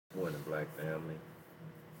Morning, Black family.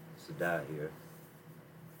 Sadat here.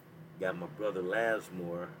 Got my brother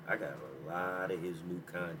Lazmore. I got a lot of his new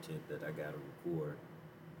content that I gotta record.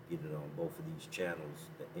 Get it on both of these channels,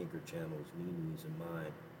 the Anchor channels, Nini's and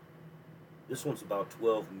mine. This one's about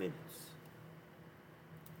 12 minutes.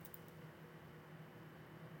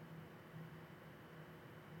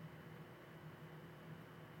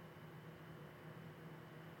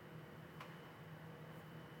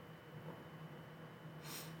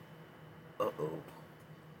 Uh-oh.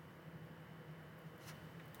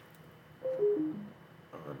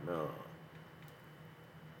 Oh no.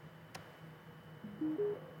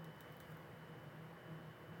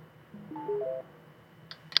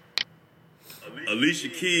 Alicia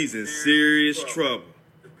Keys in serious trouble.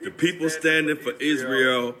 The people standing for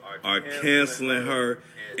Israel are canceling her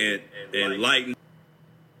and lighting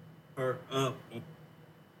her up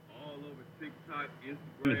all over TikTok,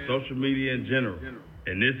 Instagram, and social media in general.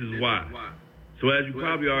 And this is why. So as you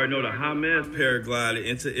probably already know, the Hamas paraglided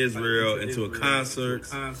into Israel into a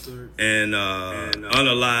concert and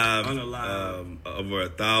unalived over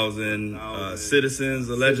 1,000 citizens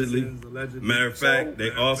allegedly. Matter of fact, they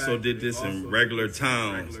also did this in regular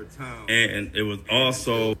towns, and it was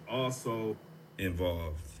also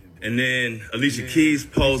involved. And then Alicia Keys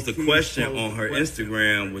posed a question on her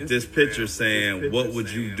Instagram with this picture saying, "What would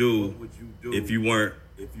you do if you weren't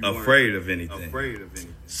afraid of anything?"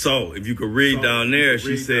 So, if you could read down there,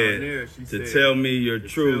 she said, "To tell me your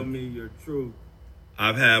truth,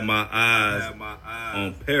 I've had my eyes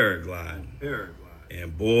on paragliding."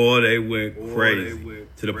 And boy, they went crazy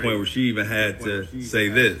to the point where she even had to say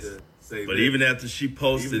this. But even after she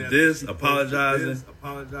posted this, apologizing,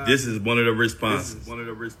 this is one of the responses.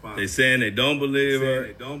 They saying they don't believe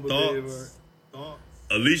her. Thoughts?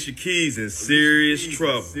 Alicia Keys in serious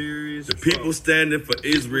trouble. The people standing for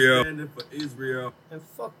Israel. And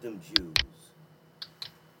fuck them Jews.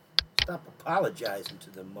 Stop apologizing to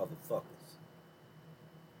them motherfuckers.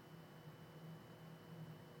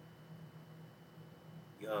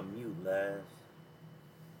 You're on mute, Laz.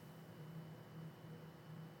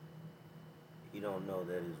 He don't know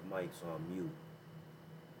that his mic's on mute.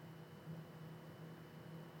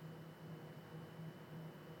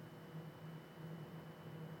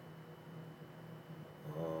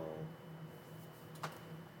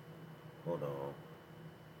 Hold on.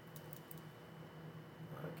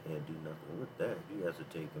 I can't do nothing with that. He has to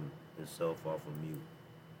take himself off of mute.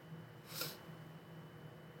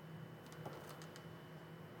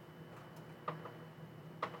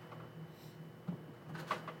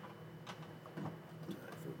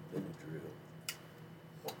 Time for Benadryl.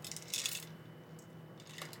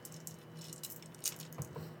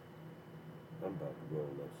 I'm about to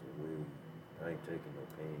roll up some weed. I ain't taking no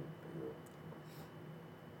pain pill.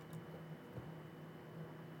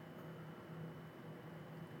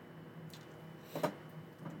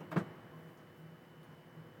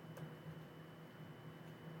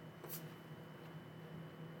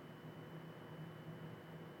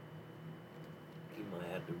 He might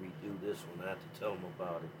have to redo this one. I have to tell him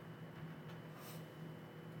about it.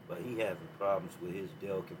 But he having problems with his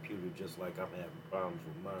Dell computer just like I'm having problems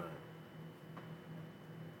with mine.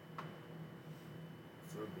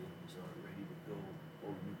 Fur babies are ready to go.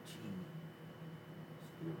 OUT.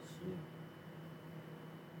 Still asleep.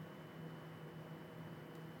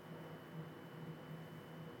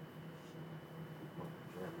 Put my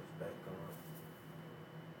pajamas back on.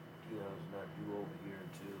 Dion's not due over here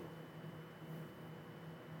until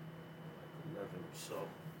 11 or so.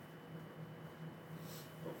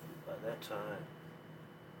 Hopefully by that time,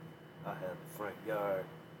 I have the front yard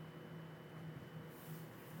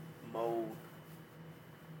mowed.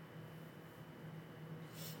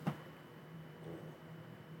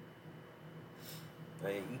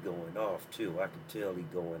 Hey, he going off too. I can tell he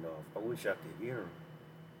going off. I wish I could hear him.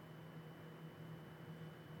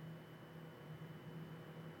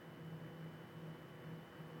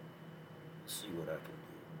 Let's see what I can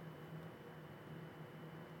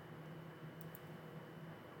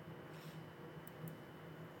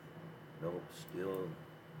do. Nope, still,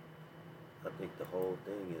 I think the whole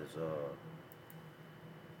thing is,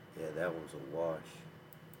 yeah, that one's a wash.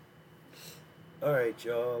 All right,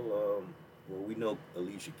 y'all, well, we know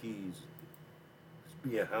Alicia Keys is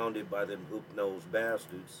being hounded by them hook-nosed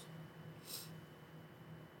bastards.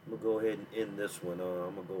 I'm gonna go ahead and end this one.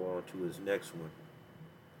 I'm gonna go on to his next one.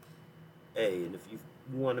 Hey, and if you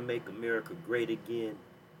want to make America great again,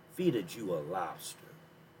 feed a Jew a lobster.